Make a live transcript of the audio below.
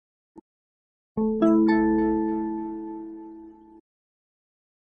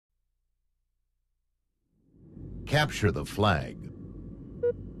Capture the flag.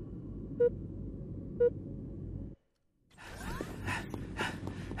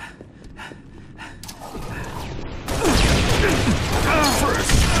 First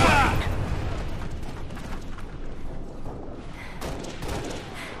strike.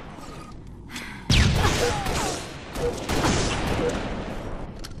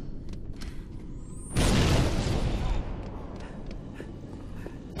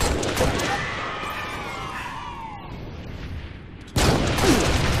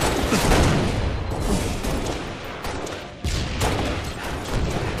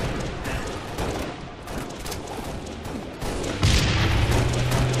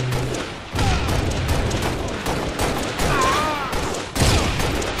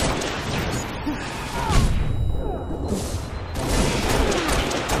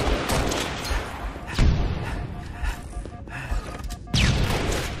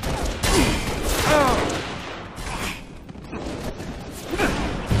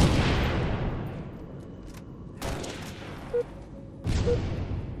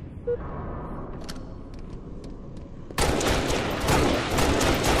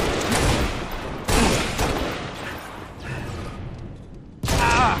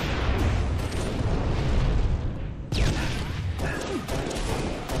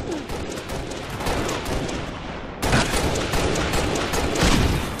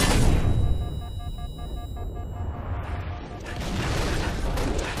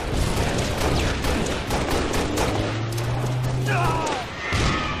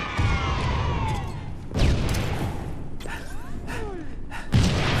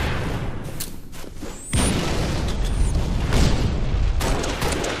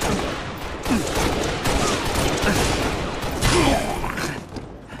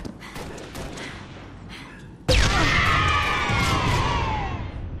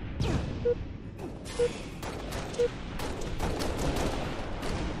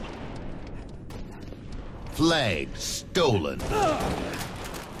 Flag stolen.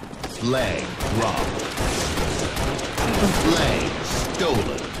 Flag dropped. Flag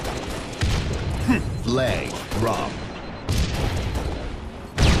stolen. Flag dropped.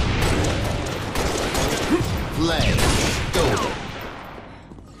 Flag stolen.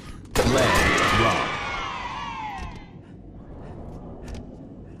 Flag dropped.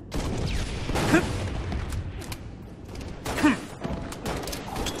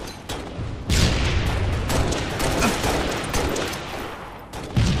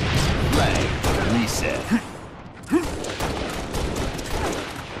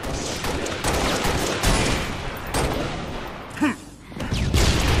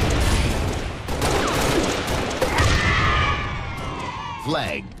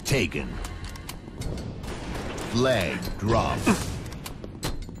 Flag taken. Flag dropped.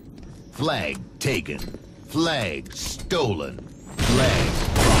 Flag taken. Flag stolen. Flag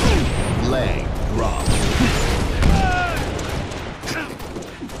dropped. Flag dropped.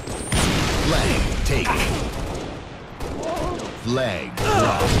 Flag taken. Flag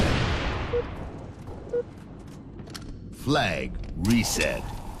dropped. Flag reset.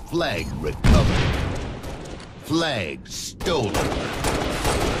 Flag recovered. Flag stolen.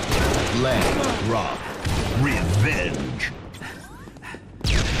 Flag dropped. Revenge.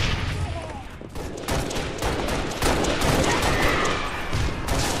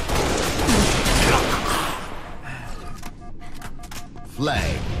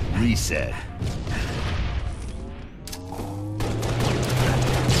 Flag reset.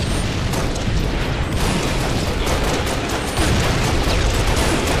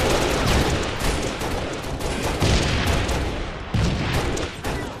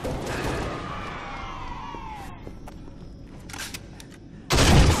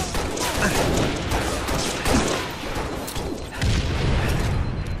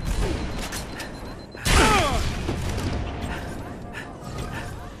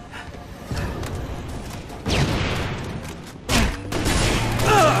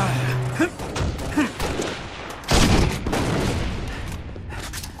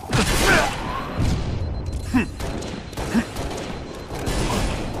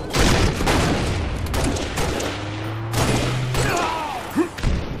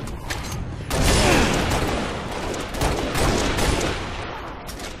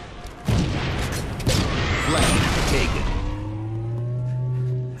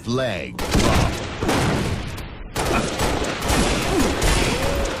 Flag dropped.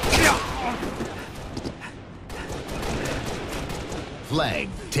 Flag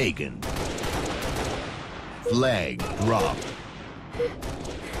taken. Flag dropped.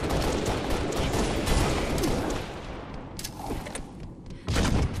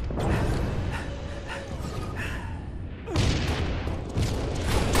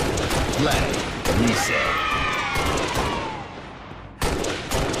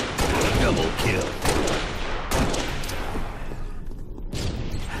 Double kill.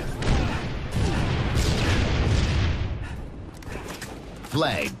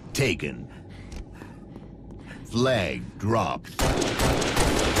 Flag taken. Flag dropped.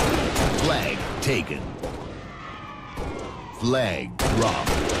 Flag taken. Flag dropped.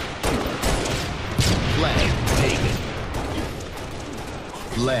 Flag taken.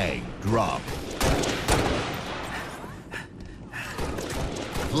 Flag dropped.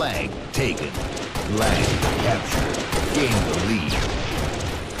 Flag taken. Flag captured. Gain the lead.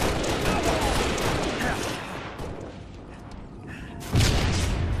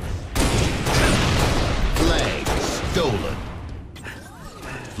 Flag stolen.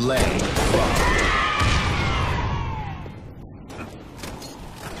 Flag dropped.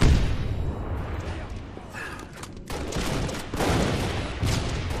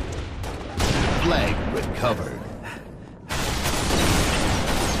 Flag recovered.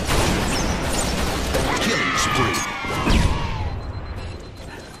 Killing spree.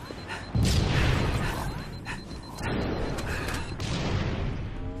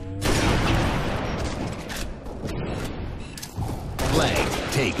 Flag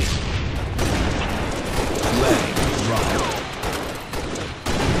taken. Flag dropped.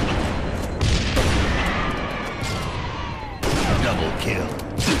 Double kill.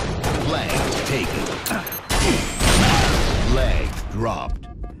 Flag taken. Flag dropped.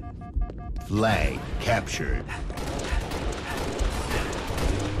 Flag captured.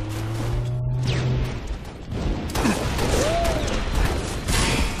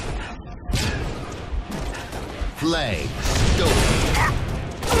 Flag stolen.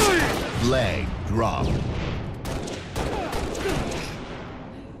 Flag dropped.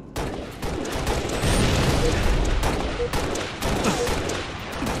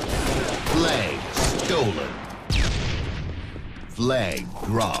 Flag stolen. Flag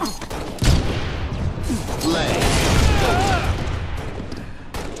dropped. Flag stolen.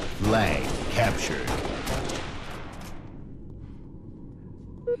 Flag captured.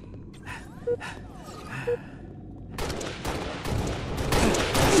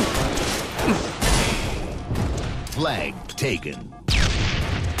 Flag taken.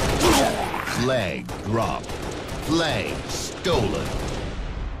 Flag dropped. Flag stolen.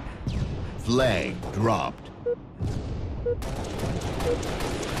 Flag dropped.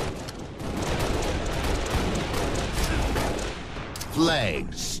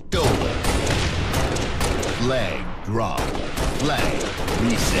 Flag stolen. Flag dropped. Flag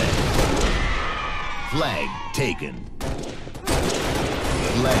reset. Flag taken.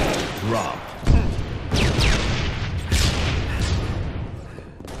 Flag dropped.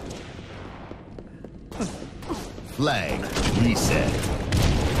 Flag reset.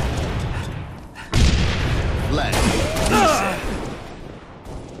 Flag reset.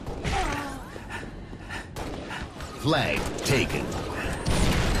 Flag taken.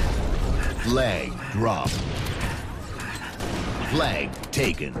 Flag dropped. Flag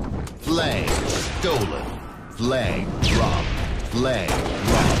taken. Flag stolen. Flag dropped. Flag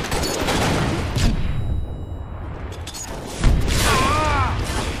dropped.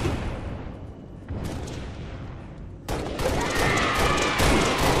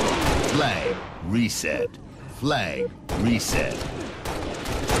 Flag reset. Flag reset.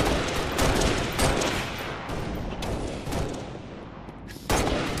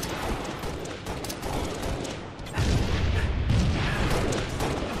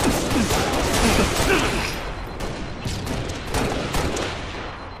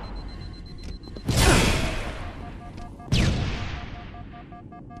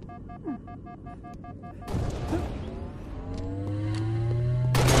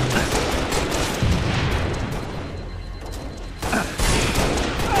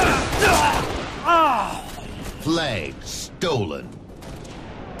 Flag stolen.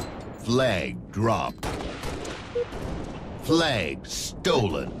 Flag dropped. Flag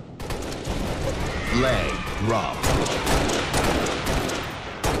stolen. Flag dropped.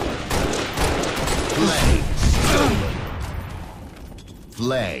 Flag stolen.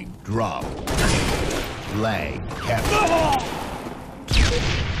 Flag dropped. Flag captured.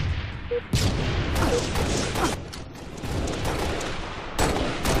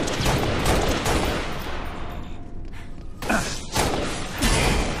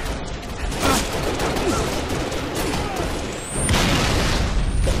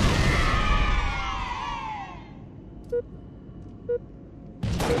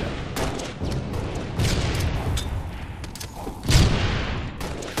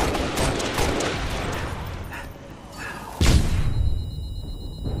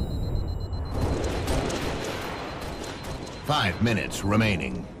 Five minutes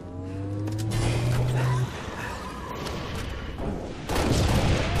remaining.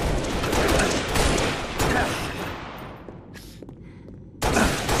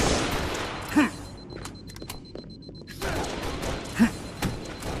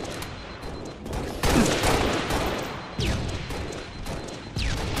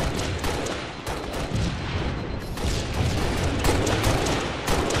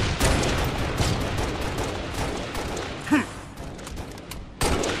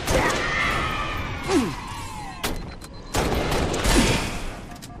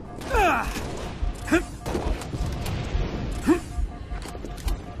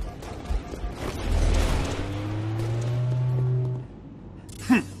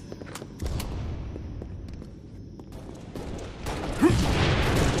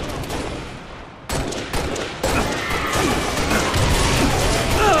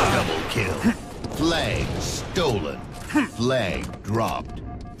 Flag dropped.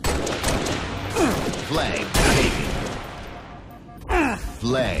 Flag taken.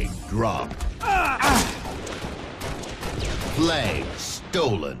 Flag dropped. Flag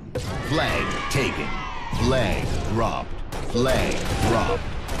stolen. Flag taken. Flag dropped. Flag dropped.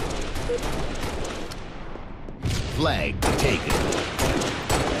 Flag taken.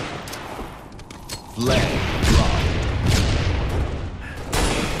 Flag dropped.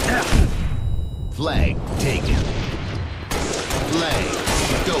 Flag taken. Flag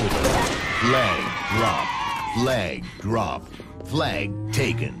stolen. Flag dropped. Flag dropped. Flag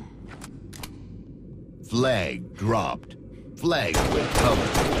taken. Flag dropped. Flag recovered.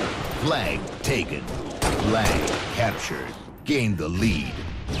 Flag taken. Flag captured. Gained the lead.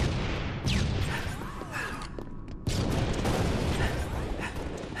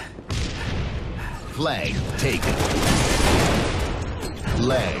 Flag taken.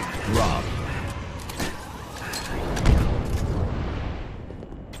 Flag dropped.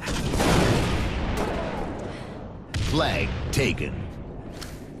 Flag taken.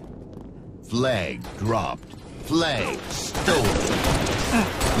 Flag dropped. Flag stolen.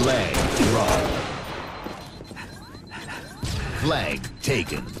 Flag dropped. Flag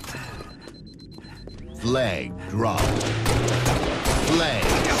taken. Flag dropped. Flag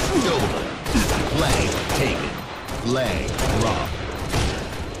stolen. Flag taken. Flag dropped.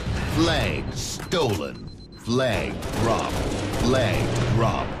 Flag stolen. Flag dropped. Flag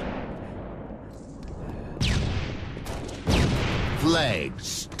dropped. Flag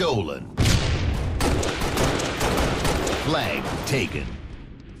stolen. Flag taken.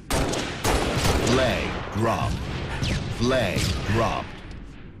 Flag dropped. Flag dropped.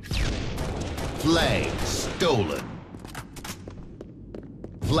 Flag stolen.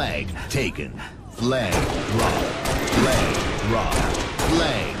 Flag taken. Flag dropped. Flag dropped.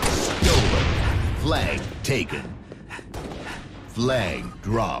 Flag stolen. Flag taken. Flag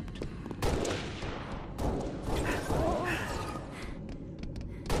dropped.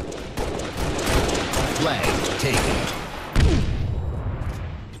 Flag taken.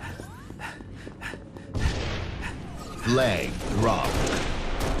 Flag dropped.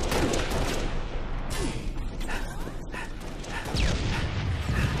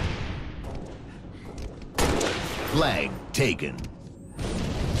 Flag taken.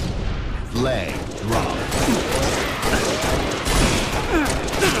 Flag dropped.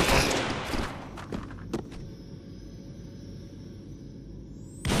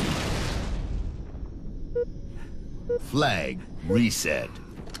 Flag reset.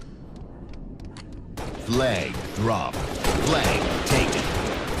 Flag dropped. Flag taken.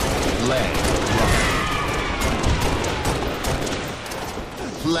 Flag dropped.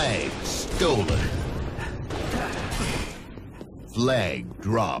 Flag stolen. Flag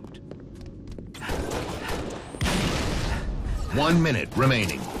dropped. 1 minute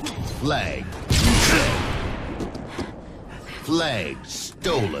remaining. Flag reset. Flag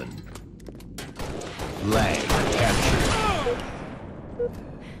stolen. Flag captured.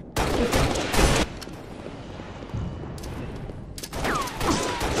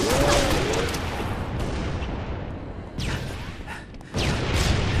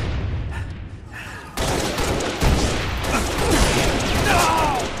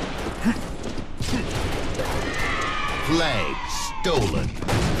 Flag stolen.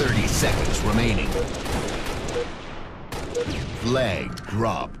 30 seconds remaining. Flag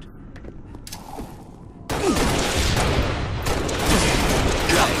dropped.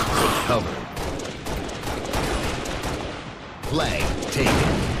 Flag recovered. Flag taken.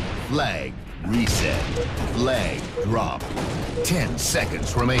 Flag reset. Flag dropped. 10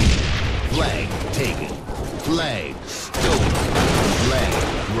 seconds remaining. Flag taken. Flag stolen. Flag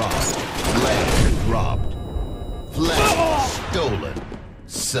dropped. Flag dropped. Flag stolen.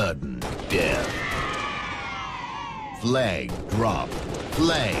 Sudden death. Flag dropped.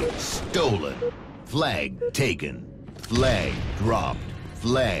 Flag stolen. Flag taken. Flag dropped.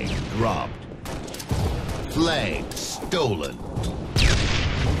 Flag dropped. Flag stolen.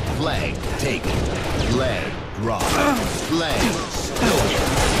 Flag taken. Flag dropped. Flag stolen.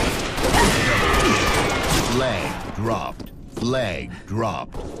 Flag dropped. Flag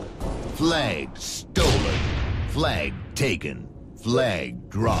dropped. Flag stolen. Flag taken. Flag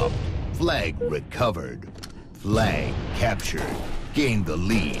dropped. Flag recovered. Flag captured. Gained the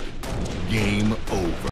lead. Game over.